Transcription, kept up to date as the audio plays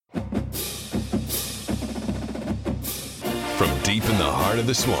From deep in the heart of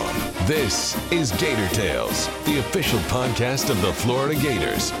the swamp, this is Gator Tales, the official podcast of the Florida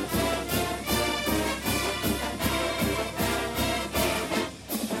Gators.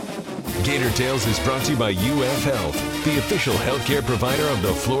 Gator Tales is brought to you by UF Health, the official healthcare provider of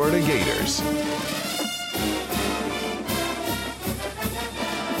the Florida Gators.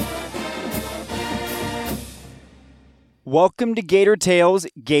 Welcome to Gator Tales,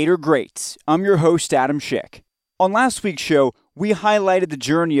 Gator Greats. I'm your host, Adam Schick. On last week's show, we highlighted the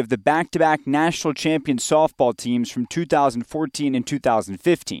journey of the back-to-back national champion softball teams from 2014 and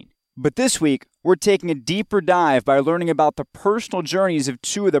 2015. But this week, we're taking a deeper dive by learning about the personal journeys of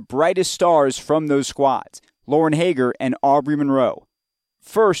two of the brightest stars from those squads, Lauren Hager and Aubrey Monroe.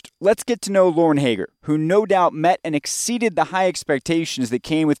 First, let's get to know Lauren Hager, who no doubt met and exceeded the high expectations that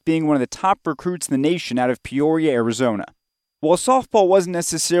came with being one of the top recruits in the nation out of Peoria, Arizona. While softball wasn't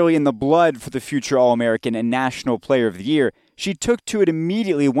necessarily in the blood for the future All-American and National Player of the Year, she took to it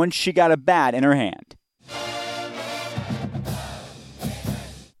immediately once she got a bat in her hand.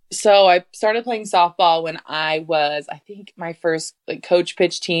 So I started playing softball when I was, I think my first coach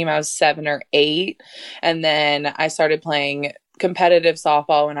pitch team, I was 7 or 8. And then I started playing competitive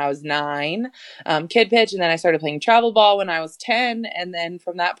softball when I was 9, kid pitch. And then I started playing travel ball when I was 10. And then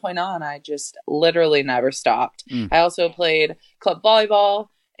from that point on, I just literally never stopped. I also played club volleyball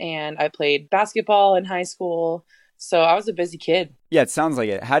and I played basketball in high school. So I was a busy kid. Yeah, it sounds like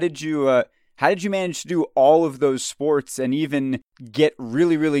it. How did you manage to do all of those sports and even get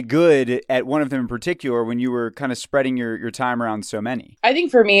really, really good at one of them in particular when you were kind of spreading your time around so many? I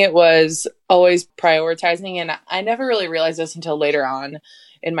think for me, it was always prioritizing. And I never really realized this until later on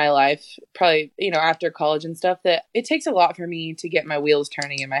in my life, probably, after college and stuff, that it takes a lot for me to get my wheels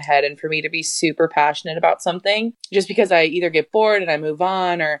turning in my head and for me to be super passionate about something just because I either get bored and I move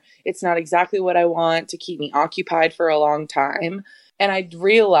on or it's not exactly what I want to keep me occupied for a long time. And I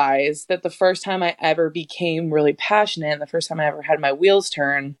realized that the first time I ever became really passionate and the first time I ever had my wheels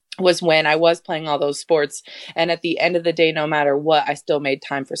turn was when I was playing all those sports. And at the end of the day, no matter what, I still made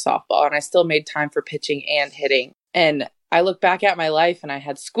time for softball and I still made time for pitching and hitting. And I look back at my life and I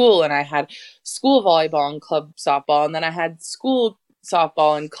had school volleyball and club softball. And then I had school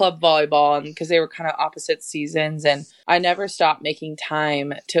softball and club volleyball, and because they were kind of opposite seasons, and I never stopped making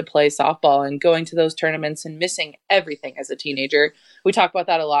time to play softball and going to those tournaments and missing everything as a teenager. We talk about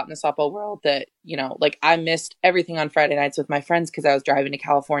that a lot in the softball world, that I missed everything on Friday nights with my friends because I was driving to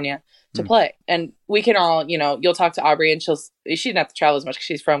California to play. And we can all, you'll talk to Aubrey and she didn't have to travel as much because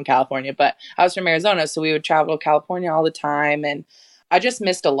she's from California, but I was from Arizona, so we would travel to California all the time, and I just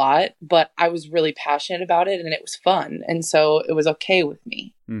missed a lot, but I was really passionate about it and it was fun. And so it was okay with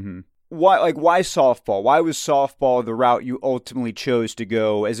me. Mm-hmm. Why softball? Why was softball the route you ultimately chose to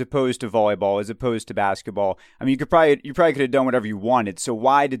go as opposed to volleyball, as opposed to basketball? I mean, you probably could have done whatever you wanted. So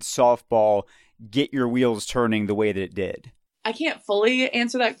why did softball get your wheels turning the way that it did? I can't fully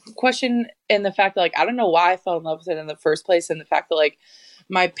answer that question in the fact that I don't know why I fell in love with it in the first place, and the fact that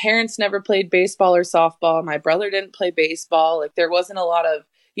my parents never played baseball or softball. My brother didn't play baseball. There wasn't a lot of,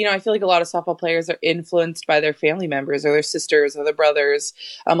 I feel like a lot of softball players are influenced by their family members or their sisters or their brothers.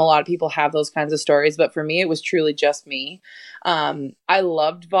 A lot of people have those kinds of stories, but for me, it was truly just me. I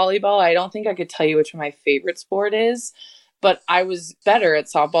loved volleyball. I don't think I could tell you which my favorite sport is, but I was better at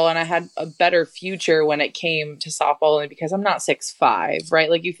softball and I had a better future when it came to softball, and because I'm not 6'5",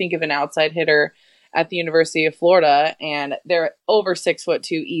 right? You think of an outside hitter at the University of Florida, and they're over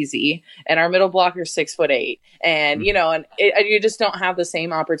 6'2" easy, and our middle blocker is 6'8", and and you just don't have the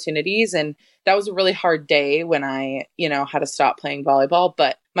same opportunities. And that was a really hard day when I had to stop playing volleyball.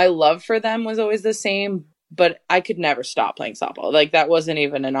 But my love for them was always the same. But I could never stop playing softball. That wasn't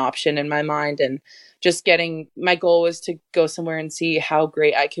even an option in my mind. And just my goal was to go somewhere and see how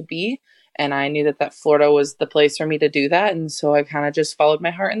great I could be. And I knew that Florida was the place for me to do that. And so I kind of just followed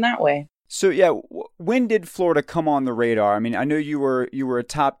my heart in that way. So yeah, when did Florida come on the radar? I mean, I know you were a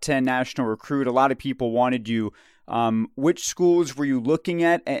top 10 national recruit. A lot of people wanted you. Which schools were you looking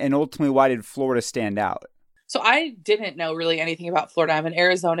at, and ultimately why did Florida stand out? So I didn't know really anything about Florida. I'm an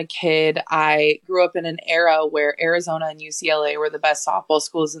Arizona kid. I grew up in an era where Arizona and UCLA were the best softball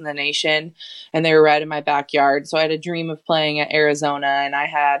schools in the nation, and they were right in my backyard. So I had a dream of playing at Arizona, and I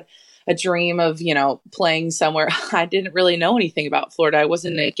had a dream of, playing somewhere. I didn't really know anything about Florida. I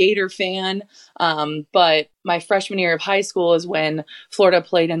wasn't a Gator fan. But my freshman year of high school is when Florida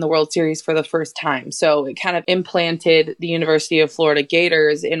played in the World Series for the first time. So it kind of implanted the University of Florida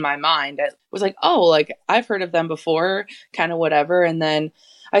Gators in my mind. It was I've heard of them before, kind of whatever. And then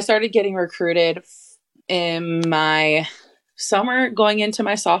I started getting recruited in my summer going into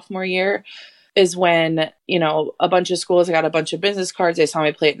my sophomore year. is when, a bunch of schools got a bunch of business cards. They saw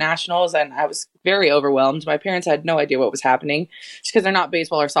me play at nationals and I was very overwhelmed. My parents had no idea what was happening just because they're not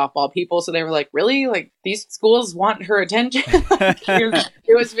baseball or softball people. So they were like, really? Like, these schools want her attention?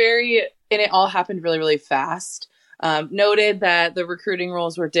 It was very, and it all happened really, really fast. Noted that the recruiting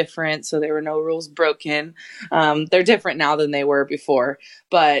rules were different, so there were no rules broken. They're different now than they were before,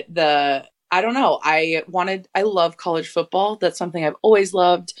 but I don't know. I love college football. That's something I've always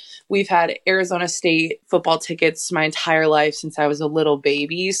loved. We've had Arizona State football tickets my entire life since I was a little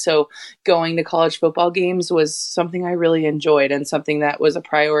baby. So going to college football games was something I really enjoyed and something that was a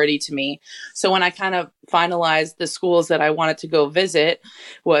priority to me. So when I kind of finalized the schools that I wanted to go visit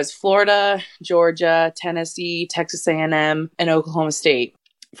was Florida, Georgia, Tennessee, Texas A&M, and Oklahoma State.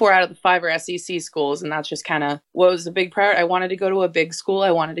 4 out of the 5 are SEC schools, and that's just kind of what was the big priority. I wanted to go to a big school.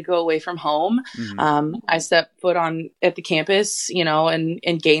 I wanted to go away from home. Mm-hmm. I stepped foot at the campus, in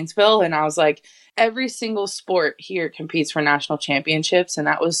Gainesville, and I was like, every single sport here competes for national championships, and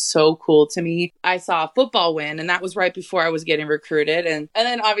that was so cool to me. I saw football win, and that was right before I was getting recruited. And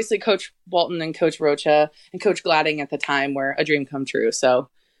then obviously Coach Walton and Coach Rocha and Coach Gladding at the time were a dream come true. So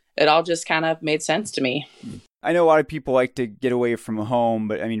it all just kind of made sense to me. I know a lot of people like to get away from home,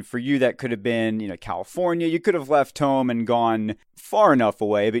 but I mean, for you, that could have been, California. You could have left home and gone far enough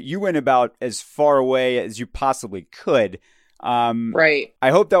away, but you went about as far away as you possibly could. Right.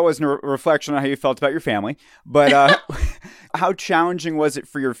 I hope that wasn't a reflection on how you felt about your family, but how challenging was it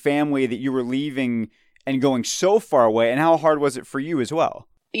for your family that you were leaving and going so far away, and how hard was it for you as well?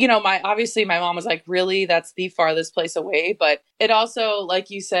 Obviously my mom was like, really, that's the farthest place away. But it also, like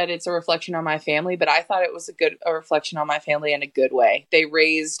you said, it's a reflection on my family, but I thought it was a reflection on my family in a good way. They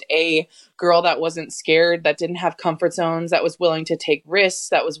raised a girl that wasn't scared, that didn't have comfort zones, that was willing to take risks,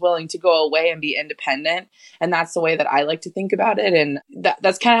 that was willing to go away and be independent. And that's the way that I like to think about it. And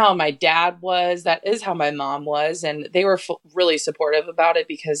that's kind of how my dad was. That is how my mom was. And they were really supportive about it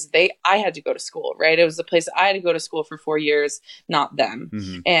because I had to go to school, right? It was a place I had to go to school for 4 years, not them.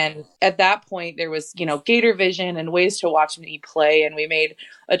 Mm-hmm. And at that point, there was, Gator Vision and ways to watch me play. And we made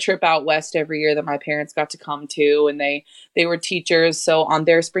a trip out west every year that my parents got to come to. And they were teachers. So on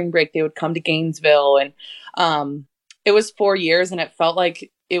their spring break, they would come to Gainesville. And it was 4 years and it felt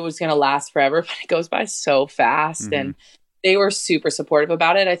like it was going to last forever, but it goes by so fast. Mm-hmm. And they were super supportive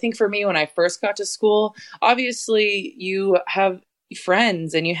about it. I think for me, when I first got to school, obviously you have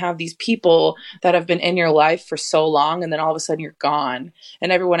friends and you have these people that have been in your life for so long, and then all of a sudden you're gone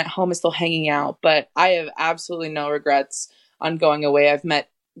and everyone at home is still hanging out. But I have absolutely no regrets on going away. I've met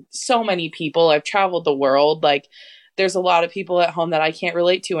so many people. I've traveled the world. Like, there's a lot of people at home that I can't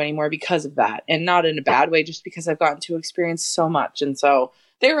relate to anymore because of that, and not in a bad way, just because I've gotten to experience so much. And so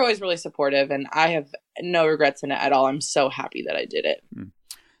they were always really supportive, and I have no regrets in it at all. I'm so happy that I did it.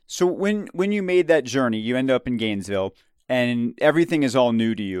 So when you made that journey, you end up in Gainesville, and everything is all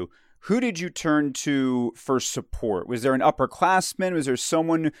new to you. Who did you turn to for support? Was there an upperclassman? Was there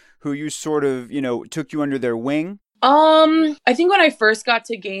someone who you sort of, took you under their wing? I think when I first got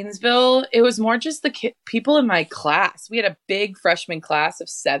to Gainesville, it was more just the people in my class. We had a big freshman class of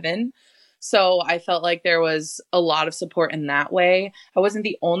 7. So I felt like there was a lot of support in that way. I wasn't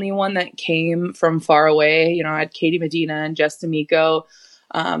the only one that came from far away. I had Katie Medina and Jess D'Amico.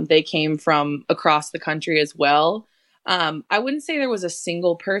 They came from across the country as well. I wouldn't say there was a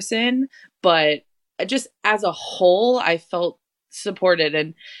single person, but just as a whole, I felt supported.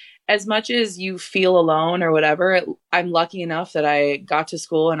 And as much as you feel alone or whatever, I'm lucky enough that I got to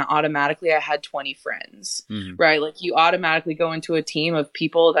school and automatically I had 20 friends, right? Like, you automatically go into a team of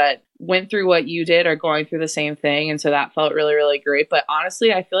people that went through what you did or going through the same thing. And so that felt really, really great. But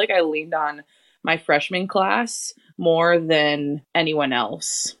honestly, I feel like I leaned on my freshman class more than anyone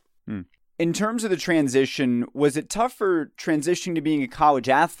else. In terms of the transition, was it tougher transitioning to being a college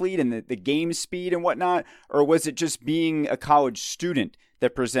athlete and the game speed and whatnot? Or was it just being a college student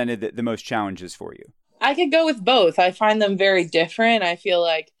that presented the most challenges for you? I could go with both. I find them very different. I feel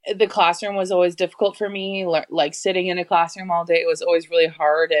like the classroom was always difficult for me. Like, sitting in a classroom all day was always really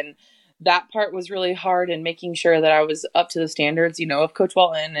hard. And that part was really hard, and making sure that I was up to the standards, of Coach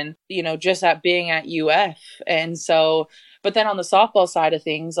Walton and, just at being at UF. And so, but then on the softball side of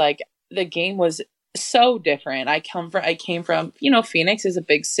things, like, the game was so different. I came from, Phoenix is a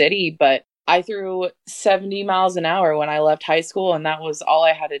big city, but I threw 70 miles an hour when I left high school, and that was all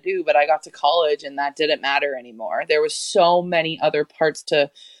I had to do. But I got to college and that didn't matter anymore. There was so many other parts to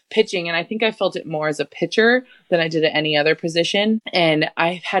pitching, and I think I felt it more as a pitcher than I did at any other position. And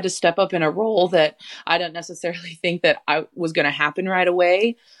I had to step up in a role that I don't necessarily think that I was going to happen right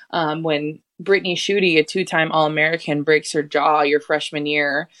away. When Brittany Schutte, a 2-time All-American, breaks her jaw your freshman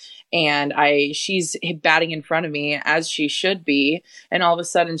year, and she's batting in front of me as she should be. And all of a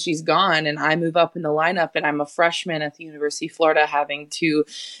sudden she's gone and I move up in the lineup and I'm a freshman at the University of Florida having to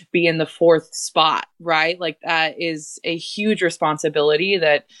be in the 4th spot, right? Like that is a huge responsibility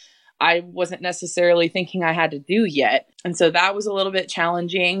that I wasn't necessarily thinking I had to do yet. And so that was a little bit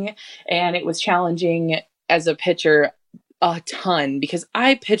challenging, and it was challenging as a pitcher a ton because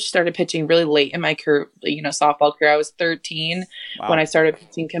I started pitching really late in my career, softball career. I was 13 when I started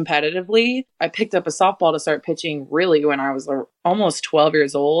pitching competitively. I picked up a softball to start pitching really when I was almost 12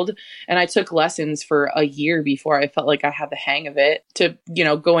 years old. And I took lessons for a year before I felt like I had the hang of it to,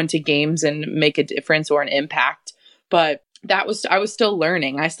 go into games and make a difference or an impact. But I was still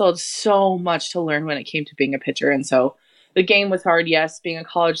learning. I still had so much to learn when it came to being a pitcher. And so the game was hard. Yes. Being a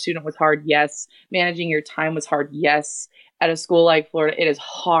college student was hard. Yes. Managing your time was hard. Yes. At a school like Florida, it is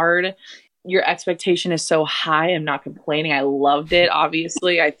hard. Your expectation is so high. I'm not complaining. I loved it.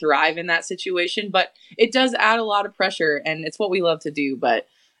 Obviously, I thrive in that situation, but it does add a lot of pressure, and it's what we love to do. But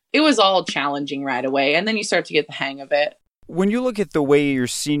it was all challenging right away, and then you start to get the hang of it. When you look at the way your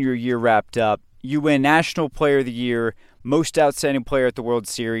senior year wrapped up, you win National Player of the Year, Most Outstanding Player at the World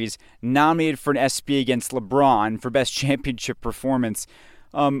Series, nominated for an ESPY against LeBron for Best Championship Performance.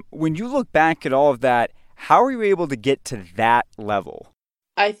 When you look back at all of that, how are you able to get to that level?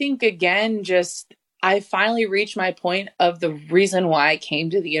 I think, again, I finally reached my point of the reason why I came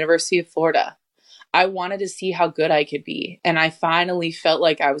to the University of Florida. I wanted to see how good I could be. And I finally felt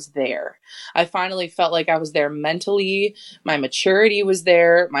like I was there. I finally felt like I was there mentally. My maturity was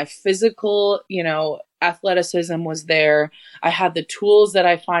there. My physical, athleticism was there. I had the tools that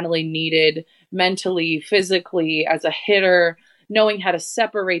I finally needed mentally, physically, as a hitter, knowing how to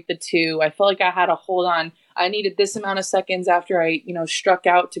separate the two. I felt like I had to hold on. I needed this amount of seconds after I, struck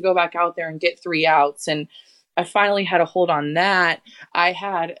out to go back out there and get 3 outs. And I finally had to hold on that. I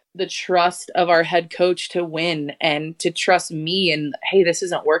had the trust of our head coach to win and to trust me and, hey, this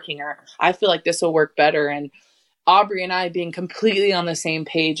isn't working, or I feel like this will work better. And Aubrey and I being completely on the same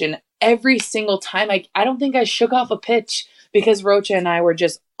page. And every single time, I don't think I shook off a pitch because Rocha and I were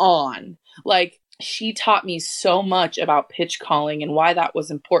just on. Like, she taught me so much about pitch calling and why that was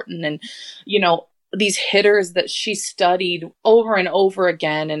important. And, these hitters that she studied over and over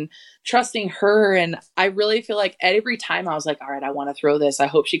again, and trusting her. And I really feel like every time I was like, all right, I want to throw this. I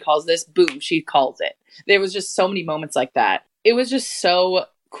hope she calls this. Boom, she calls it. There was just so many moments like that. It was just so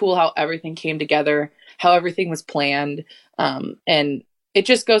cool how everything came together, how everything was planned. And it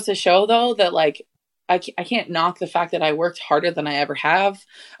just goes to show, though, that I can't knock the fact that I worked harder than I ever have.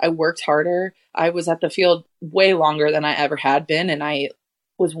 I worked harder. I was at the field way longer than I ever had been, and I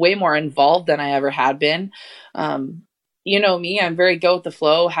was way more involved than I ever had been. You know me, I'm very go with the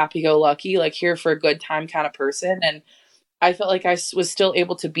flow, happy-go-lucky, here for a good time kind of person. And I felt like I was still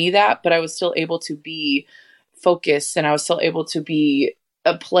able to be that, but I was still able to be focused, and I was still able to be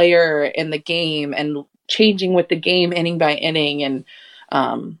a player in the game and changing with the game inning by inning. And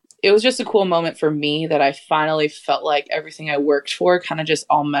it was just a cool moment for me that I finally felt like everything I worked for kind of just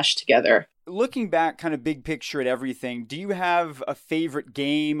all meshed together. Looking back kind of big picture at everything, do you have a favorite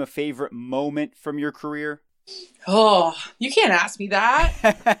game, a favorite moment from your career? Oh, you can't ask me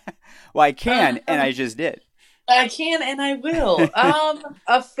that. Well, I can, and I just did. I can, and I will.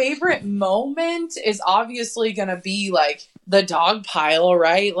 A favorite moment is obviously going to be the dog pile,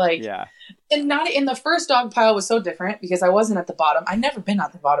 right? Yeah. And not in the first dog pile was so different because I wasn't at the bottom. I've never been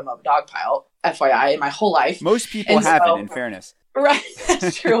at the bottom of a dog pile, FYI, in my whole life. Most people haven't, in fairness. Right,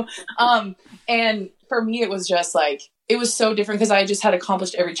 that's true. And for me, it was just it was so different because I just had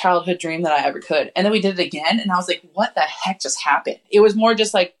accomplished every childhood dream that I ever could. And then we did it again, and I was like, what the heck just happened? It was more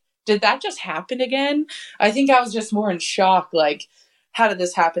just did that just happen again? I think I was just more in shock, how did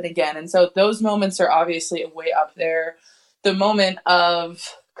this happen again? And so those moments are obviously way up there. The moment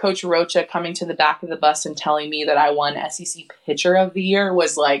of Coach Rocha coming to the back of the bus and telling me that I won SEC Pitcher of the Year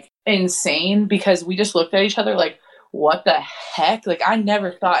was insane, because we just looked at each other what the heck? I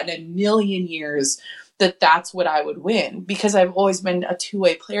never thought in a million years that that's what I would win, because I've always been a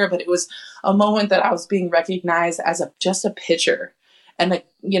two-way player, but it was a moment that I was being recognized as just a pitcher, and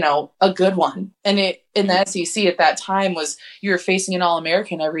a good one. And it in the SEC at that time was, you were facing an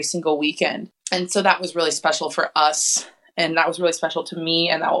All-American every single weekend. And so that was really special for us. And that was really special to me.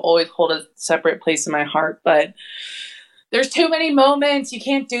 And that will always hold a separate place in my heart. But there's too many moments. You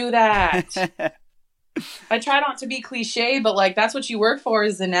can't do that. I try not to be cliche, but that's what you work for,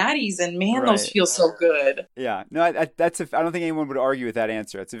 is the natties. And man, Those feel so good. Yeah. No, I don't think anyone would argue with that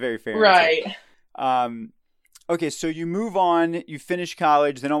answer. It's a very fair answer. Right. Okay, so you move on, you finish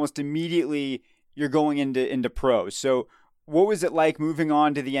college, then almost immediately you're going into pros. So What was it like moving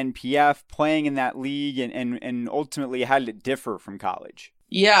on to the NPF, playing in that league, and ultimately how did it differ from college?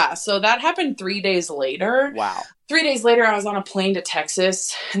 Yeah, so that happened 3 days later. Wow. 3 days later, I was on a plane to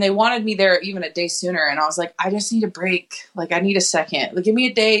Texas, and they wanted me there even a day sooner. And I was like, I just need a break. Like, I need a second. Like, give me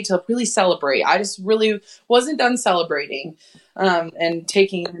a day to really celebrate. I just really wasn't done celebrating and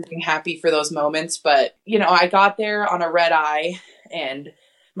taking and being happy for those moments. But, you know, I got there on a red eye, and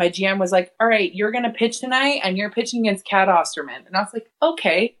my GM was like, all right, you're going to pitch tonight, and you're pitching against Cat Osterman. And I was like,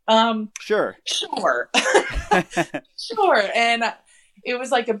 okay, Sure. Sure. And it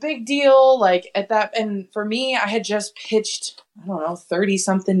was like a big deal, like at that. And for me, I had just pitched, 30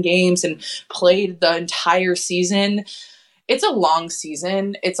 something games and played the entire season. It's a long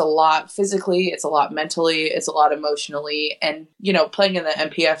season. It's a lot physically. It's a lot mentally. It's a lot emotionally. And, you know, playing in the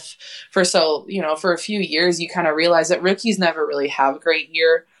NPF for a few years, you kind of realize that rookies never really have a great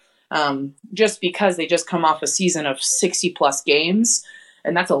year just because they just come off a season of 60 plus games.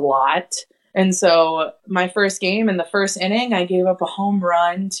 And that's a lot. And so my first game in the first inning, I gave up a home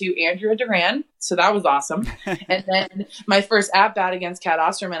run to Andrea Duran. So that was awesome. And then my first at bat against Cat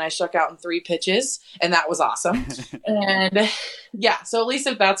Osterman, I struck out in 3 pitches, and that was awesome. And yeah, so at least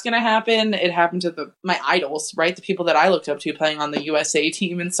if that's going to happen, it happened to my idols, right? The people that I looked up to playing on the USA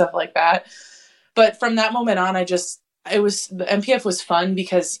team and stuff like that. But from that moment on, the NPF was fun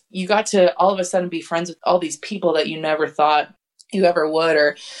because you got to all of a sudden be friends with all these people that you never thought you ever would,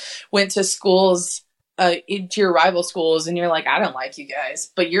 or went to schools, into your rival schools, and you're like, I don't like you guys,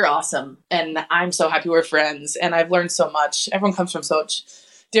 but you're awesome. And I'm so happy we're friends. And I've learned so much. Everyone comes from such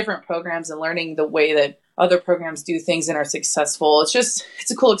different programs, and learning the way that other programs do things and are successful. It's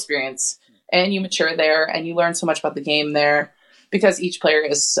a cool experience. And you mature there, and you learn so much about the game there because each player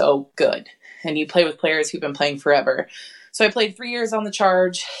is so good. And you play with players who've been playing forever. So I played 3 years on the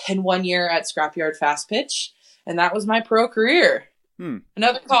Charge and 1 year at Scrapyard Fast Pitch. And that was my pro career.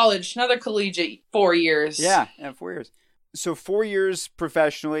 Another collegiate 4 years. Yeah, 4 years. So 4 years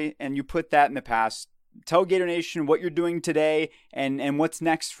professionally, and you put that in the past. Tell Gator Nation what you're doing today and what's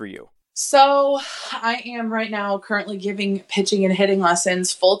next for you. So I am right now currently giving pitching and hitting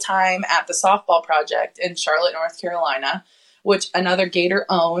lessons full-time at the Softball Project in Charlotte, North Carolina, which another Gator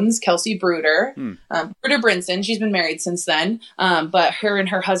owns, Kelsey Bruder. Bruder Brinson, she's been married since then. But her and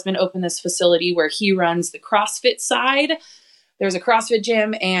her husband opened this facility where he runs the CrossFit side. There's a CrossFit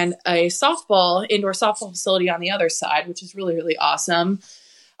gym and a indoor softball facility on the other side, which is really, really awesome.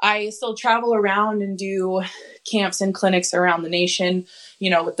 I still travel around and do camps and clinics around the nation,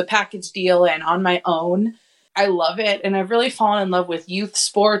 with the package deal and on my own. I love it. And I've really fallen in love with youth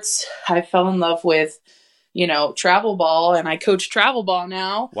sports. I fell in love with travel ball, and I coach travel ball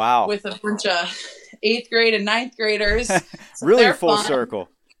now. Wow. With a bunch of 8th grade and 9th graders. So really full circle.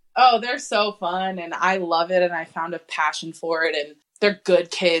 Oh, they're so fun, and I love it, and I found a passion for it, and they're good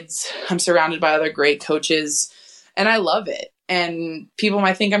kids. I'm surrounded by other great coaches, and I love it. And people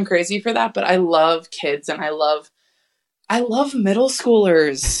might think I'm crazy for that, but I love kids, and I love middle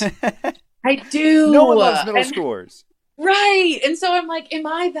schoolers. I do. No one loves middle schoolers. Right. And so I'm like, am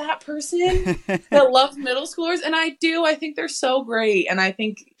I that person that loves middle schoolers? And I do. I think they're so great. And I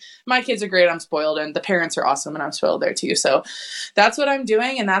think my kids are great. I'm spoiled, and the parents are awesome, and I'm spoiled there too. So that's what I'm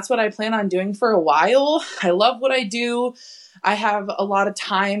doing, and that's what I plan on doing for a while. I love what I do. I have a lot of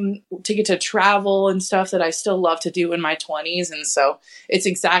time to get to travel and stuff that I still love to do in my 20s. And so it's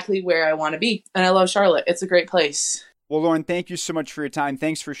exactly where I want to be. And I love Charlotte. It's a great place. Well, Lauren, thank you so much for your time.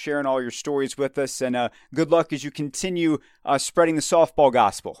 Thanks for sharing all your stories with us, and good luck as you continue spreading the softball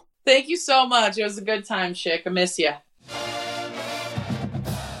gospel. Thank you so much. It was a good time, Chick. I miss you.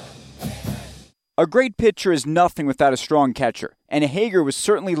 A great pitcher is nothing without a strong catcher, and Hager was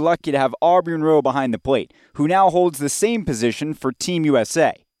certainly lucky to have Aubrey Monroe behind the plate, who now holds the same position for Team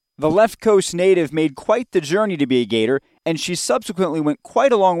USA. The left coast native made quite the journey to be a Gator, and she subsequently went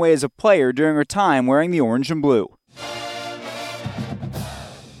quite a long way as a player during her time wearing the orange and blue.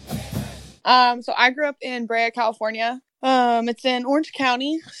 So I grew up in Brea, California. It's in Orange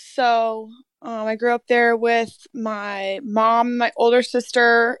County. So I grew up there with my mom, my older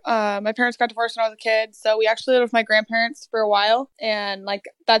sister. My parents got divorced when I was a kid. So we actually lived with my grandparents for a while. And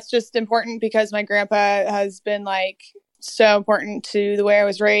that's just important because my grandpa has been so important to the way I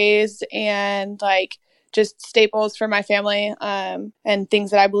was raised, and just staples for my family, and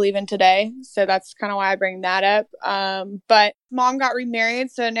things that I believe in today. So that's kind of why I bring that up. But mom got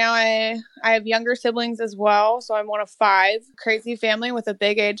remarried, so now I have younger siblings as well. So I'm one of 5. Crazy family with a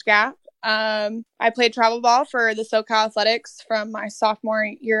big age gap. I played travel ball for the SoCal Athletics from my sophomore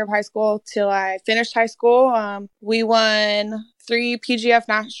year of high school till I finished high school. We won 3 PGF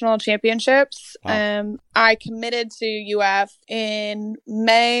national championships. Wow. I committed to UF in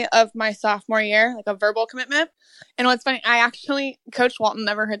May of my sophomore year, like a verbal commitment. And what's funny, Coach Walton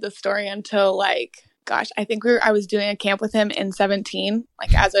never heard this story until I think I was doing a camp with him in 17,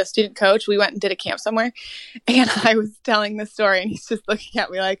 like as a student coach. We went and did a camp somewhere, and I was telling this story, and he's just looking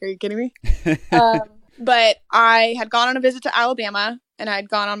at me like, "Are you kidding me?" But I had gone on a visit to Alabama, and I had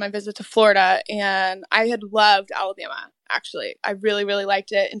gone on my visit to Florida, and I had loved Alabama. Actually, I really, really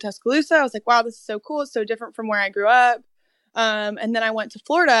liked it in Tuscaloosa. I was like, "Wow, this is so cool! It's so different from where I grew up." And then I went to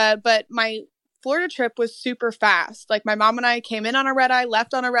Florida, but my Florida trip was super fast. Like my mom and I came in on a red eye,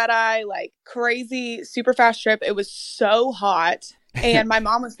 left on a red eye, like crazy, super fast trip. It was so hot. And my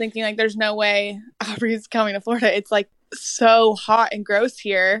mom was thinking like, there's no way Aubrey's coming to Florida. It's like so hot and gross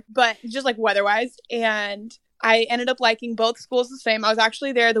here, but just like weather-wise. And I ended up liking both schools the same. I was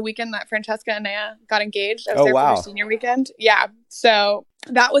actually there the weekend that Francesca and Naya got engaged. I was there for her senior weekend. Yeah. So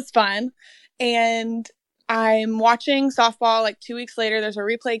that was fun. And I'm watching softball like 2 weeks later. There's a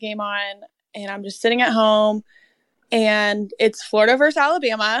replay game on. And I'm just sitting at home, and it's Florida versus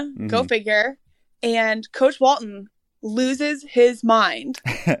Alabama. Mm-hmm. Go figure. And Coach Walton loses his mind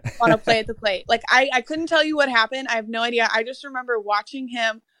on a play at the plate. Like, I couldn't tell you what happened. I have no idea. I just remember watching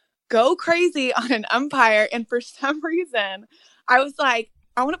him go crazy on an umpire. And for some reason, I was like,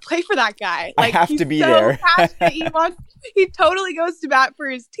 I want to play for that guy. Like, I have to be there. He totally goes to bat for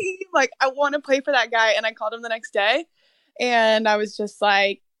his team. Like, I want to play for that guy. And I called him the next day, and I was just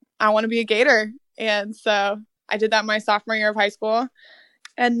like, I want to be a Gator. And so I did that my sophomore year of high school.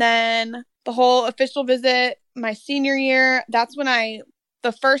 And then the whole official visit my senior year, that's when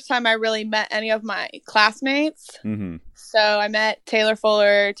the first time I really met any of my classmates. Mm-hmm. So I met Taylor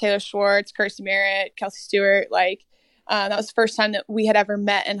Fuller, Taylor Schwartz, Kirstie Merritt, Kelsey Stewart. Like that was the first time that we had ever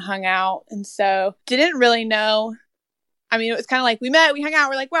met and hung out. And so didn't really know. I mean, it was kind of like we met, we hung out.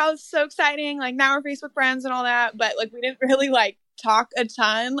 We're like, wow, this is so exciting. Like now we're Facebook friends and all that. But like we didn't really like talk a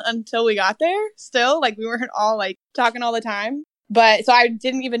ton until we got there still. Like we weren't all like talking all the time. But so I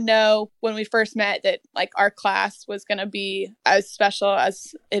didn't even know when we first met that like our class was going to be as special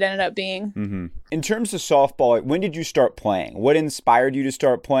as it ended up being. Mm-hmm. In terms of softball, when did you start playing? What inspired you to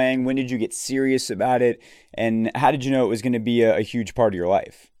start playing? When did you get serious about it? And how did you know it was going to be a huge part of your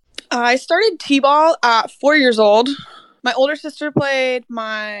life? I started t-ball at 4 years old. My older sister played,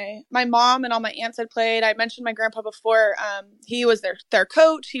 my mom and all my aunts had played. I mentioned my grandpa before. He was their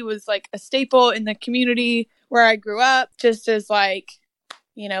coach. He was like a staple in the community where I grew up, just as like,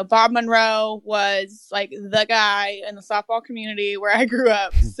 you know, Bob Monroe was like the guy in the softball community where I grew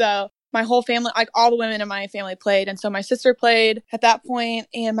up. So my whole family, like all the women in my family played. And so my sister played at that point,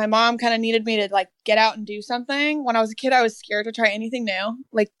 and my mom kind of needed me to like get out and do something. When I was a kid, I was scared to try anything new.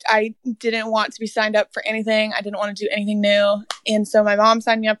 Like I didn't want to be signed up for anything. I didn't want to do anything new. And so my mom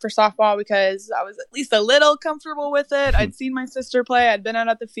signed me up for softball because I was at least a little comfortable with it. I'd seen my sister play. I'd been out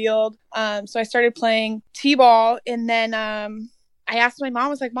at the field. So I started playing t-ball, and then I asked my mom, I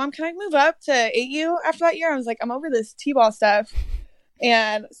was like, Mom, can I move up to 8U after that year? I was like, I'm over this t-ball stuff.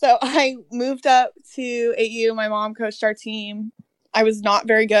 And so I moved up to 8U. My mom coached our team. I was not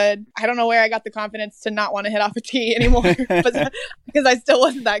very good. I don't know where I got the confidence to not want to hit off a tee anymore because I still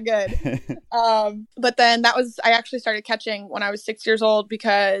wasn't that good. But then I actually started catching when I was 6 years old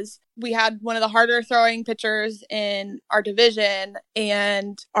because we had one of the harder throwing pitchers in our division,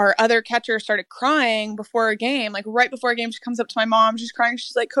 and our other catcher started crying before a game. Like right before a game, she comes up to my mom. She's crying.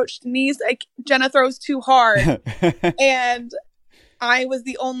 She's like, Coach Denise, like Jenna throws too hard. And I was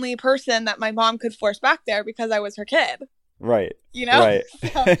the only person that my mom could force back there because I was her kid. Right. You know? Right.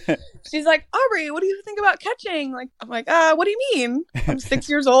 So she's like, Aubrey, what do you think about catching? Like, I'm like, what do you mean? I'm 6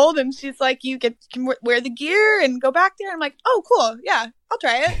 years old. And she's like, you can wear the gear and go back there. I'm like, oh, cool. Yeah, I'll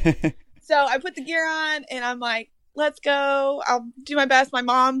try it. So I put the gear on and I'm like, let's go. I'll do my best. My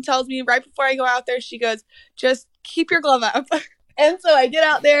mom tells me right before I go out there, she goes, just keep your glove up. And so I get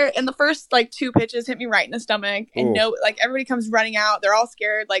out there, and the first like 2 pitches hit me right in the stomach. And everybody comes running out. They're all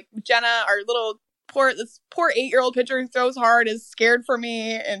scared. Like Jenna, our little this poor 8-year-old pitcher who throws hard, is scared for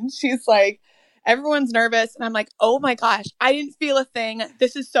me. And she's like, everyone's nervous. And I'm like, oh my gosh, I didn't feel a thing.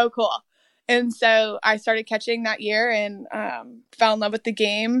 This is so cool. And so I started catching that year and fell in love with the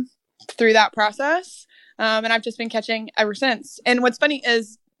game through that process. And I've just been catching ever since. And what's funny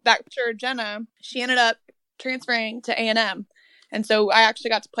is that pitcher, Jenna, she ended up transferring to A&M. And so I actually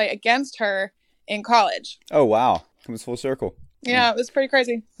got to play against her in college. Oh, wow. Comes full circle. Yeah, it was pretty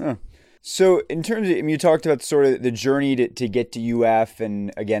crazy. Huh. So in terms of, I mean, you talked about sort of the journey to get to UF,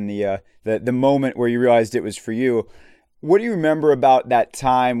 and again, the moment where you realized it was for you. What do you remember about that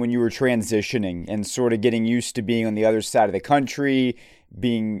time when you were transitioning and sort of getting used to being on the other side of the country,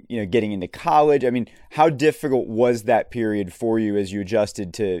 being, getting into college? I mean, how difficult was that period for you as you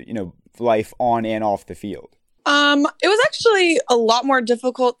adjusted to, life on and off the field? It was actually a lot more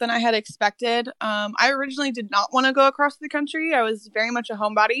difficult than I had expected. I originally did not want to go across the country. I was very much a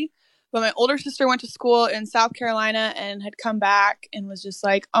homebody, but my older sister went to school in South Carolina and had come back and was just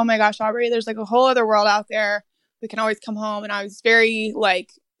like, oh my gosh, Aubrey, there's like a whole other world out there. We can always come home. And I was very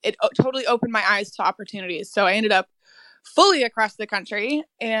it totally opened my eyes to opportunities. So I ended up fully across the country,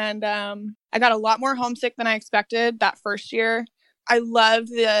 and I got a lot more homesick than I expected that first year. I loved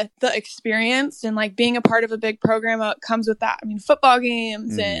the experience and being a part of a big program that comes with that. I mean, football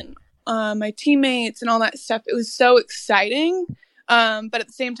games and my teammates and all that stuff. It was so exciting. But at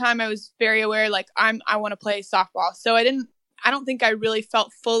the same time, I was very aware, I want to play softball. So I don't think I really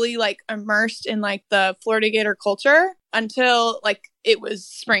felt fully immersed in the Florida Gator culture until it was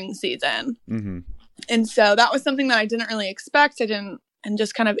spring season. Mm-hmm. And so that was something that I didn't really expect. And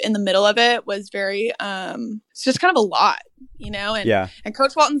just kind of in the middle of it was very, it's just kind of a lot, and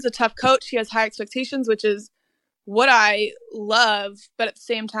Coach Walton's a tough coach. He has high expectations, which is what I love. But at the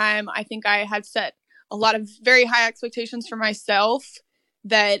same time, I think I had set a lot of very high expectations for myself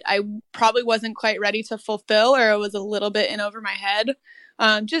that I probably wasn't quite ready to fulfill, or it was a little bit in over my head.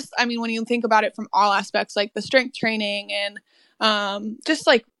 When you think about it from all aspects, like the strength training and just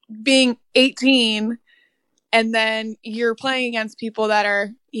being 18, and then you're playing against people that are,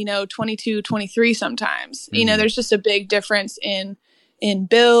 22, 23 sometimes. Mm-hmm. There's just a big difference in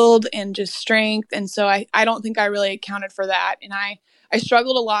build and just strength. And so I don't think I really accounted for that. And I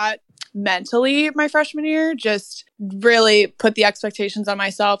struggled a lot mentally my freshman year, just really put the expectations on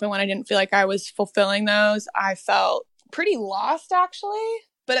myself. And when I didn't feel like I was fulfilling those, I felt pretty lost, actually.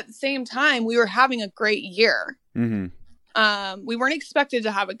 But at the same time, we were having a great year. Mm-hmm. We weren't expected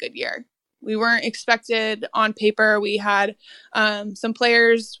to have a good year. We weren't expected on paper. We had some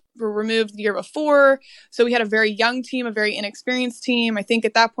players were removed the year before. So we had a very young team, a very inexperienced team. I think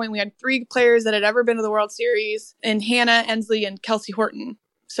at that point we had 3 players that had ever been to the World Series, and Hannah Ensley and Kelsey Horton.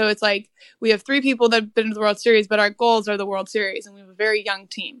 So it's we have 3 people that have been to the World Series, but our goals are the World Series, and we have a very young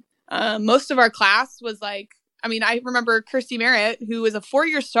team. Most of our class was I remember Kirstie Merritt, who was a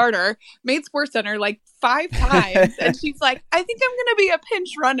 4-year starter, made SportsCenter 5 times. And she's like, I think I'm going to be a pinch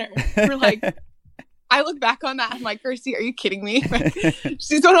runner. We're I look back on that. I'm like, Kirstie, are you kidding me?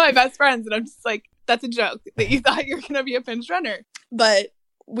 She's one of my best friends. And I'm just that's a joke that you thought you're going to be a pinch runner. But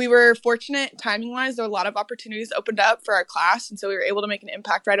we were fortunate timing wise. There were a lot of opportunities opened up for our class. And so we were able to make an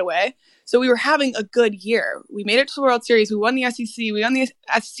impact right away. So we were having a good year. We made it to the World Series. We won the SEC. We won the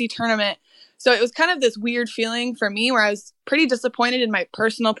SEC tournament. So it was kind of this weird feeling for me where I was pretty disappointed in my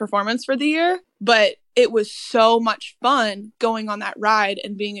personal performance for the year, but it was so much fun going on that ride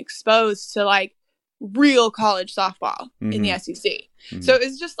and being exposed to real college softball in the SEC. Mm-hmm. So it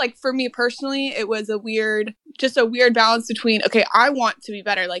was just for me personally, it was a weird balance between, okay, I want to be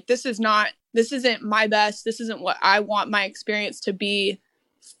better. This isn't my best. This isn't what I want my experience to be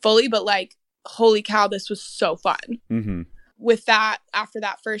fully, but holy cow, this was so fun. Mm-hmm. With that, after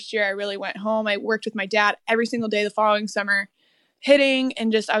that first year, I really went home. I worked with my dad every single day the following summer, hitting,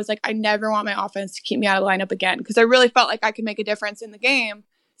 and I was I never want my offense to keep me out of the lineup again, because I really felt like I could make a difference in the game,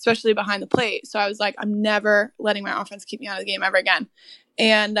 especially behind the plate. So I was I'm never letting my offense keep me out of the game ever again.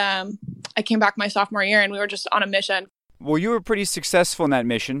 And I came back my sophomore year, and we were just on a mission. Well, you were pretty successful in that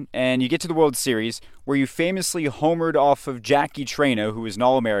mission, and you get to the World Series, where you famously homered off of Jackie Traina, who was an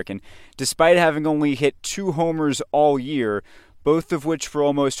All-American, despite having only hit 2 homers all year, both of which were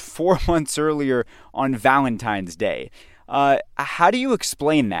almost 4 months earlier on Valentine's Day. How do you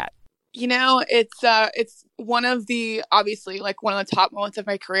explain that? It's one of the, obviously, one of the top moments of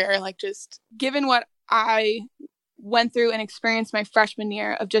my career, just given what I went through and experienced my freshman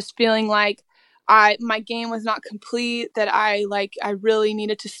year of just feeling my game was not complete, that I really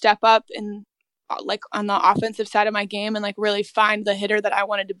needed to step up and on the offensive side of my game and really find the hitter that I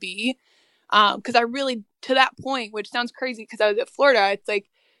wanted to be. Because I really, to that point, which sounds crazy because I was at Florida, it's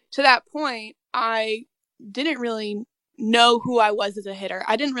to that point, I didn't really know who I was as a hitter.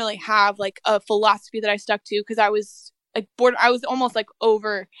 I didn't really have a philosophy that I stuck to, because I was bored. I was almost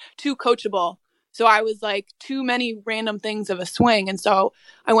over too coachable. So I was too many random things of a swing. And so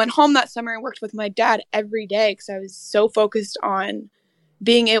I went home that summer and worked with my dad every day, because I was so focused on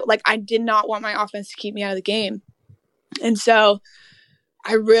being able, I did not want my offense to keep me out of the game. And so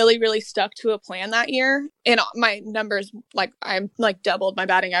I really, really stuck to a plan that year. And my numbers, I'm doubled my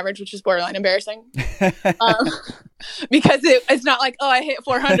batting average, which is borderline embarrassing. Because it's not I hit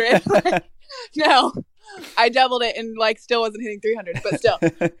 400. No. I doubled it and like still wasn't hitting 300, but still.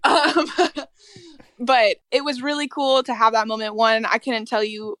 But it was really cool to have that moment. One, I couldn't tell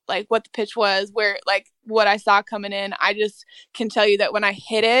you like what the pitch was, where like what I saw coming in. I just can tell you that when I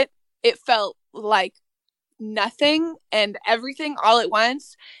hit it, it felt like nothing and everything all at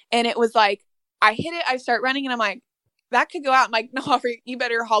once. And it was like, I hit it, I start running, and I'm like, that could go out. I'm like, no, Aubrey, you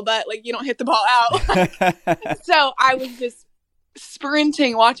better haul butt. Like, you don't hit the ball out. So I was just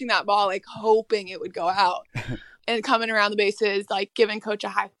sprinting, watching that ball, like hoping it would go out. And coming around the bases, like giving coach a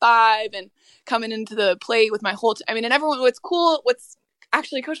high five and coming into the plate with my whole and everyone, what's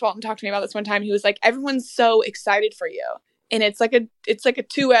actually Coach Walton talked to me about this one time. He was like, everyone's so excited for you. And it's like a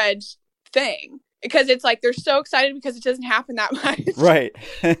two-edged thing, because it's like, they're so excited because it doesn't happen that much. Right.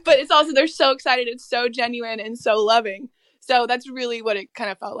 But it's also, they're so excited. It's so genuine and so loving. So that's really what it kind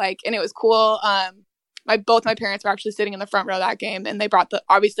of felt like. And it was cool. Both my parents were actually sitting in the front row of that game, and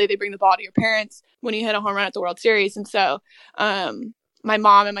obviously they bring the ball to your parents when you hit a home run at the World Series. And so, my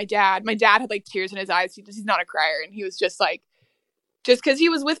mom and my dad had like tears in his eyes. He's not a crier. And he was just like, just cause he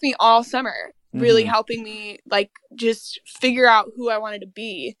was with me all summer, really helping me like just figure out who I wanted to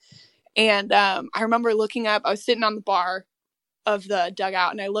be. And, I remember looking up, I was sitting on the bar of the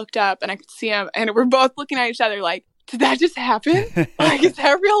dugout, and I looked up and I could see him, and we're both looking at each other like, did that just happen? Like, is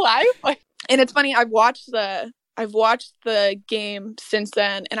that real life? Like, and it's funny, I've watched the game since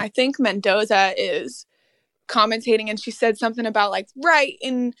then, and I think Mendoza is commentating, and she said something about like right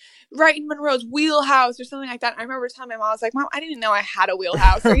in Monroe's wheelhouse or something like that. And I remember telling my mom, I was like, Mom, I didn't know I had a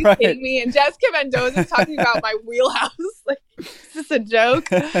wheelhouse. Are you Right. kidding me? And Jessica Mendoza is talking about my wheelhouse. Like, is this a joke?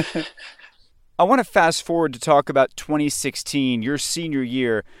 I want to fast forward to talk about 2016, your senior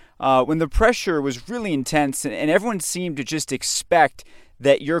year, when the pressure was really intense and everyone seemed to just expect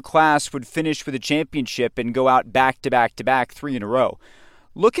that your class would finish with a championship and go out back to back 3 in a row.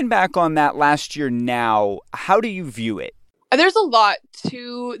 Looking back on that last year now, how do you view it? There's a lot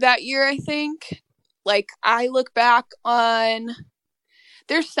to that year, I think. Like, I look back on,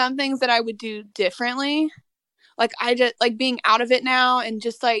 there's some things that I would do differently. Like, I just, like, being out of it now and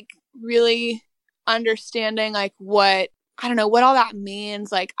just, like, really understanding, like, what all that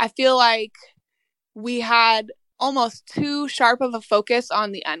means. Like, I feel like we had almost too sharp of a focus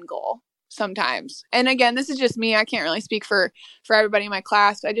on the end goal sometimes. And again, this is just me. I can't really speak for everybody in my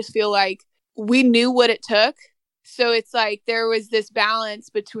class. I just feel like we knew what it took. So it's like there was this balance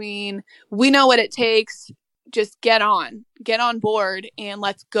between, we know what it takes, just get on board and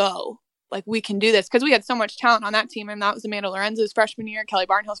let's go. Like, we can do this, because we had so much talent on that team. And that was Amanda Lorenzo's freshman year, Kelly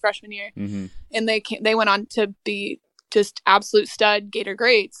Barnhill's freshman year. Mm-hmm. And they went on to be just absolute stud Gator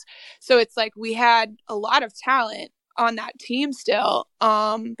greats. So it's like we had a lot of talent on that team still.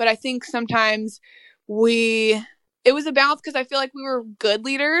 But I think sometimes it was a balance, because I feel like we were good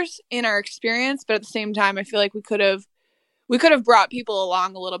leaders in our experience, but at the same time, I feel like we could have brought people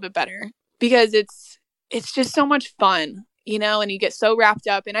along a little bit better, because it's just so much fun, and you get so wrapped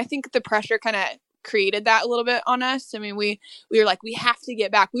up. And I think the pressure kind of created that a little bit on us. I mean, we were like, we have to get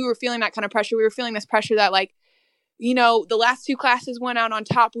back. We were feeling that kind of pressure. We were feeling this pressure that, like, the last 2 classes went out on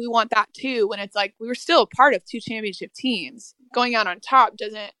top. We want that too. When it's like, we were still a part of 2 championship teams. Going out on top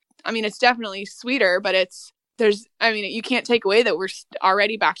it's definitely sweeter, but you can't take away that we're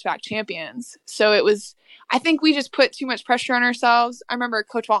already back-to-back champions. So I think we just put too much pressure on ourselves. I remember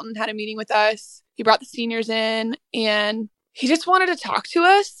Coach Walton had a meeting with us. He brought the seniors in, and he just wanted to talk to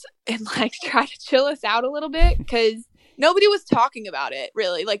us and like try to chill us out a little bit, because nobody was talking about it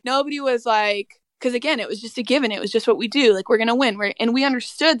really. Like, nobody was like, because again, it was just a given. It was just what we do. Like, we're going to win. And we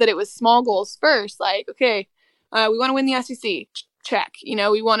understood that it was small goals first. Like, okay, we want to win the SEC. Check.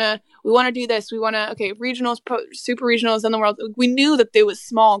 We want to do this. We want to, regionals, super regionals in the world. We knew that there was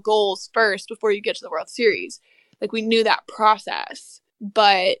small goals first before you get to the World Series. Like, we knew that process,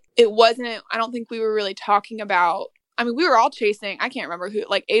 but it wasn't, I don't think we were really talking about, we were all chasing, I can't remember who,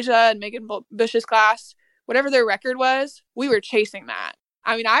 like Asia and Megan Bush's class, whatever their record was, we were chasing that.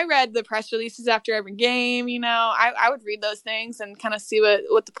 I read the press releases after every game, I would read those things and kind of see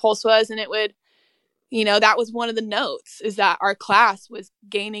what the pulse was. And it would, that was one of the notes, is that our class was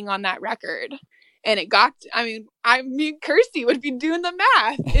gaining on that record. And it got, Kirsty would be doing the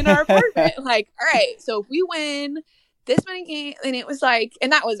math in our apartment. Like, all right, so if we win this many games, and it was like,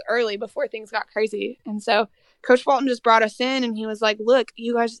 and that was early before things got crazy. And so Coach Walton just brought us in, and he was like, look,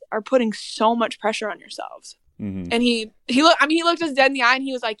 you guys are putting so much pressure on yourselves. Mm-hmm. And he looked us dead in the eye, and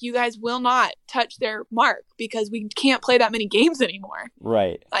he was like, you guys will not touch their mark, because we can't play that many games anymore.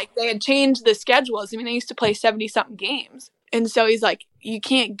 Right. Like, they had changed the schedules. They used to play 70 something games. And so he's like, you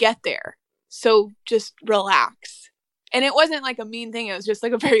can't get there. So just relax. And it wasn't like a mean thing. It was just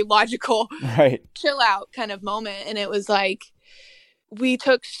like a very logical, Right. chill out kind of moment. And it was like, we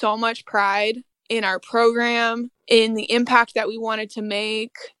took so much pride in our program, in the impact that we wanted to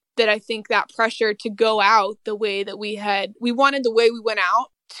make, that I think that pressure to go out the way that we wanted the way we went out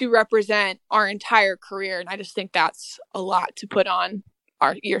to represent our entire career. And I just think that's a lot to put on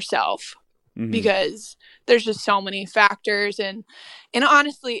yourself. Mm-hmm. Because there's just so many factors, and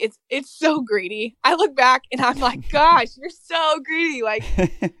honestly, it's so greedy. I look back and I'm like, gosh, you're so greedy.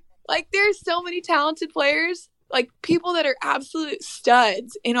 Like there's so many talented players, like people that are absolute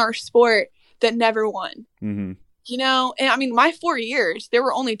studs in our sport that never won. Mm-hmm. You know, and I mean, my 4 years, there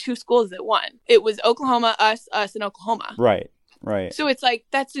were only 2 schools that won. It was Oklahoma, us, and Oklahoma. Right. So it's like,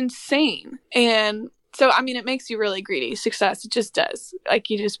 that's insane. And so, I mean, it makes you really greedy. Success, it just does. Like,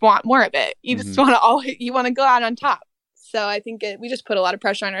 you just want more of it. You just you want to go out on top. So I think we just put a lot of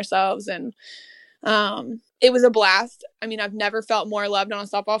pressure on ourselves, and it was a blast. I mean, I've never felt more loved on a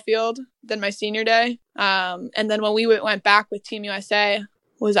softball field than my senior day. And then when we went back with Team USA,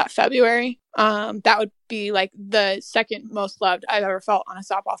 was that February? That would be like the second most loved I've ever felt on a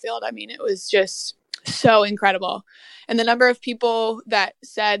softball field. I mean, it was just so incredible. And the number of people that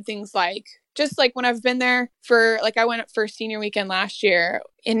said things like, just like when I've been there for, like, I went for senior weekend last year,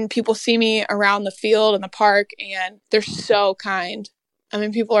 and people see me around the field and the park, and they're so kind. I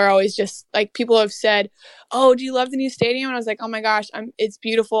mean, people are always just like, people have said, oh, do you love the new stadium? And I was like, oh my gosh, it's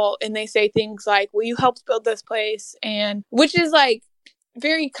beautiful. And they say things like, well, you helped build this place. And which is like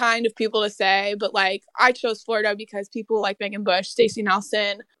very kind of people to say, but like, I chose Florida because people like Megan Bush, Stacey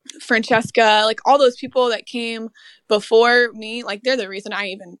Nelson, Francesca, like all those people that came before me, like they're the reason I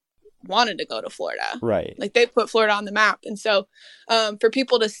even wanted to go to Florida. Right. Like they put Florida on the map. And so for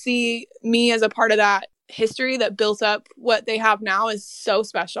people to see me as a part of that history that built up what they have now is so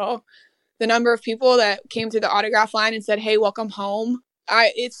special. The number of people that came through the autograph line and said, hey, welcome home.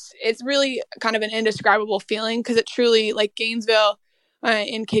 It's really kind of an indescribable feeling, because it truly, like Gainesville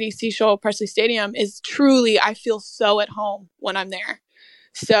in Katie Seichel Presley Stadium is truly, I feel so at home when I'm there.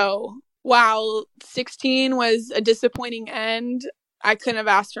 So while 16 was a disappointing end, I couldn't have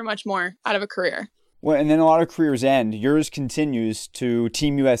asked for much more out of a career. Well, and then a lot of careers end. Yours continues to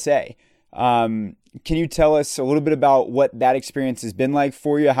Team USA. Can you tell us a little bit about what that experience has been like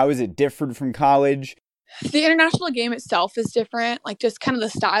for you? How is it different from college? The international game itself is different. Like, just kind of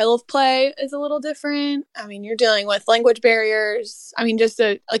the style of play is a little different. I mean, you're dealing with language barriers. I mean, just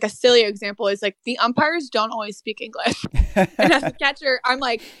a silly example is like the umpires don't always speak English. And as a catcher, I'll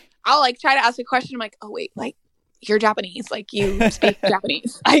try to ask a question. I'm like, oh wait, like, you're Japanese, like you speak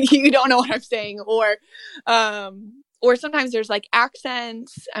Japanese, like you don't know what I'm saying, or sometimes there's like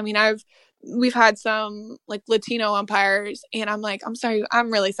accents. I mean, we've had some like Latino umpires, and I'm like, I'm sorry,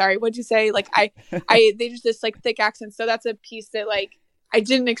 I'm really sorry, what'd you say? Like they just this like thick accent. So that's a piece that like I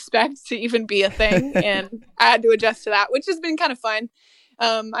didn't expect to even be a thing, and I had to adjust to that, which has been kind of fun.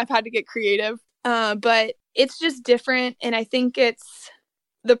 I've had to get creative, but it's just different, and I think it's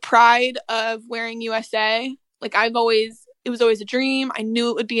the pride of wearing USA. Like it was always a dream. I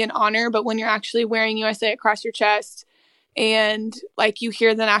knew it would be an honor, but when you're actually wearing USA across your chest and like you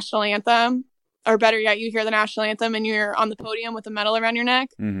hear the national anthem, or better yet, you hear the national anthem and you're on the podium with a medal around your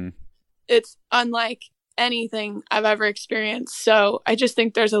neck, It's unlike anything I've ever experienced. So I just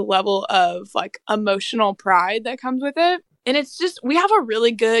think there's a level of like emotional pride that comes with it. And it's just, we have a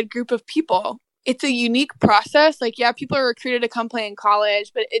really good group of people. It's a unique process. Like, yeah, people are recruited to come play in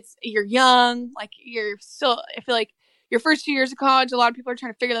college, but you're young. Like, you're still, I feel like your first 2 years of college, a lot of people are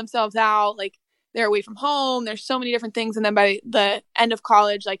trying to figure themselves out. Like, they're away from home. There's so many different things. And then by the end of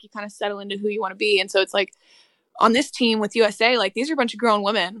college, like, you kind of settle into who you want to be. And so it's like on this team with USA, like, these are a bunch of grown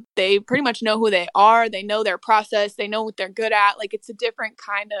women. They pretty much know who they are. They know their process. They know what they're good at. Like, it's a different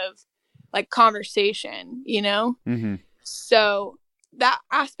kind of like conversation, you know? Mm-hmm. So that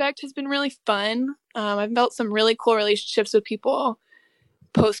aspect has been really fun. I've built some really cool relationships with people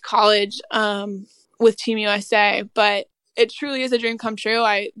post-college with Team USA, but it truly is a dream come true.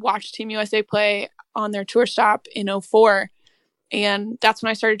 I watched Team USA play on their tour stop in 2004, and that's when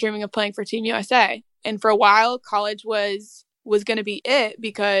I started dreaming of playing for Team USA. And for a while, college was going to be it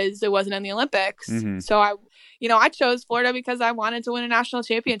because it wasn't in the Olympics. Mm-hmm. So I chose Florida because I wanted to win a national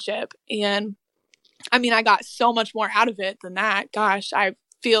championship. And I mean, I got so much more out of it than that. Gosh, I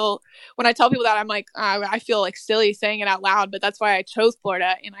feel, when I tell people that, I'm like, I feel like silly saying it out loud, but that's why I chose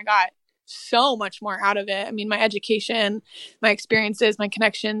Florida, and I got so much more out of it. I mean, my education, my experiences, my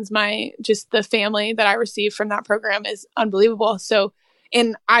connections, just the family that I received from that program is unbelievable. So,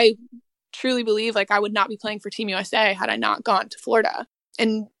 and I truly believe like I would not be playing for Team USA had I not gone to Florida.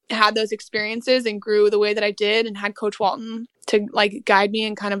 And had those experiences and grew the way that I did, and had Coach Walton to like guide me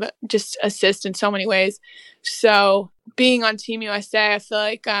and kind of just assist in so many ways. So being on Team USA, I feel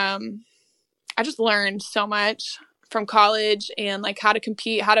like I just learned so much from college, and like how to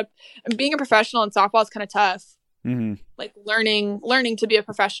compete, being a professional in softball is kind of tough. Mm-hmm. Like learning to be a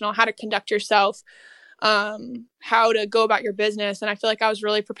professional, how to conduct yourself, how to go about your business. And I feel like I was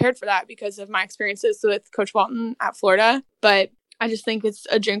really prepared for that because of my experiences with Coach Walton at Florida. But I just think it's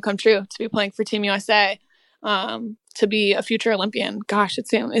a dream come true to be playing for Team USA, to be a future Olympian. Gosh,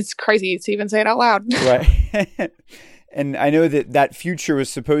 it's crazy to even say it out loud. Right. And I know that future was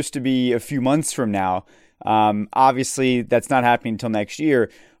supposed to be a few months from now. Obviously, that's not happening until next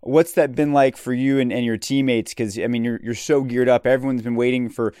year. What's that been like for you and your teammates? Because I mean, you're so geared up. Everyone's been waiting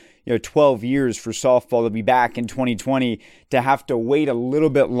for 12 years for softball to be back in 2020. To have to wait a little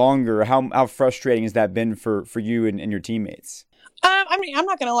bit longer, how frustrating has that been for you and your teammates? I mean, I'm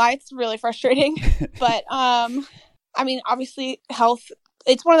not gonna lie, it's really frustrating. But I mean, obviously, health.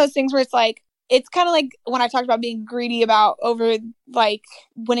 It's one of those things where it's like, it's kind of like when I talked about being greedy about over like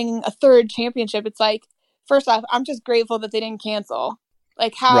winning a third championship. It's like, first off, I'm just grateful that they didn't cancel.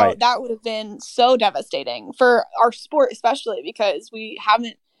 Like how right. That would have been so devastating for our sport, especially because we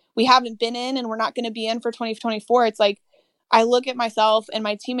haven't been in, and we're not going to be in for 2024. It's like, I look at myself and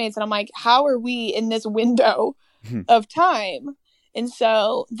my teammates and I'm like, how are we in this window of time? And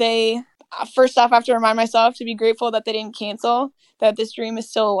so first off, I have to remind myself to be grateful that they didn't cancel, that this dream is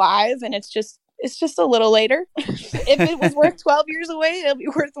still alive, and it's just a little later. If it was worth 12 years away, it'll be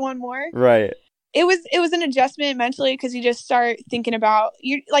worth one more. Right. It was an adjustment mentally, because you just start thinking about,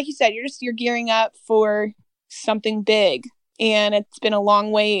 like you said, you're gearing up for something big, and it's been a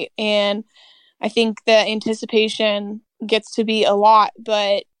long wait. And I think the anticipation gets to be a lot,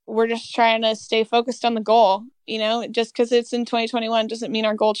 but we're just trying to stay focused on the goal. Just because it's in 2021 doesn't mean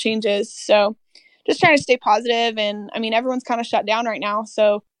our goal changes. So just trying to stay positive. And I mean, everyone's kind of shut down right now.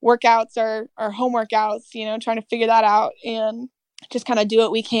 So workouts are home workouts, trying to figure that out and just kind of do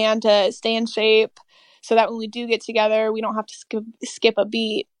what we can to stay in shape so that when we do get together, we don't have to skip a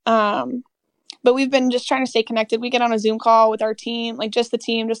beat. But we've been just trying to stay connected. We get on a Zoom call with our team, like just the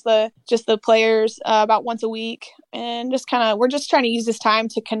team, just the players, about once a week. And we're just trying to use this time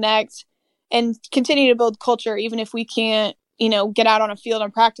to connect and continue to build culture, even if we can't, get out on a field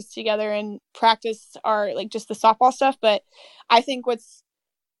and practice together and practice our, like, just the softball stuff. But I think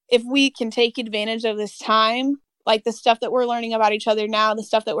if we can take advantage of this time, like the stuff that we're learning about each other now, the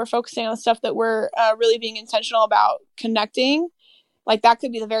stuff that we're focusing on, the stuff that we're really being intentional about connecting, like that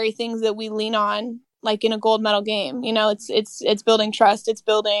could be the very things that we lean on, like in a gold medal game. It's building trust. It's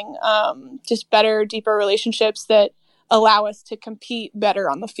building just better, deeper relationships that allow us to compete better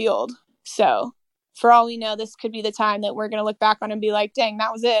on the field. So for all we know, this could be the time that we're going to look back on and be like, dang,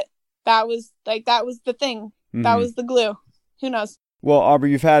 that was it. That was the thing. Mm-hmm. That was the glue. Who knows? Well,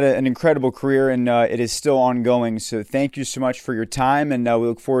 Aubrey, you've had an incredible career, and it is still ongoing. So thank you so much for your time, and we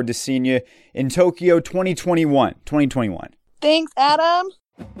look forward to seeing you in Tokyo 2021. Thanks, Adam.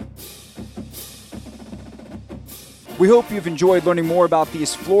 We hope you've enjoyed learning more about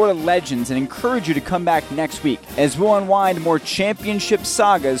these Florida legends and encourage you to come back next week as we'll unwind more championship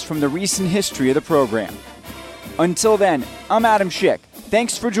sagas from the recent history of the program. Until then, I'm Adam Schick.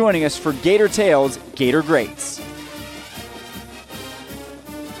 Thanks for joining us for Gator Tales, Gator Greats.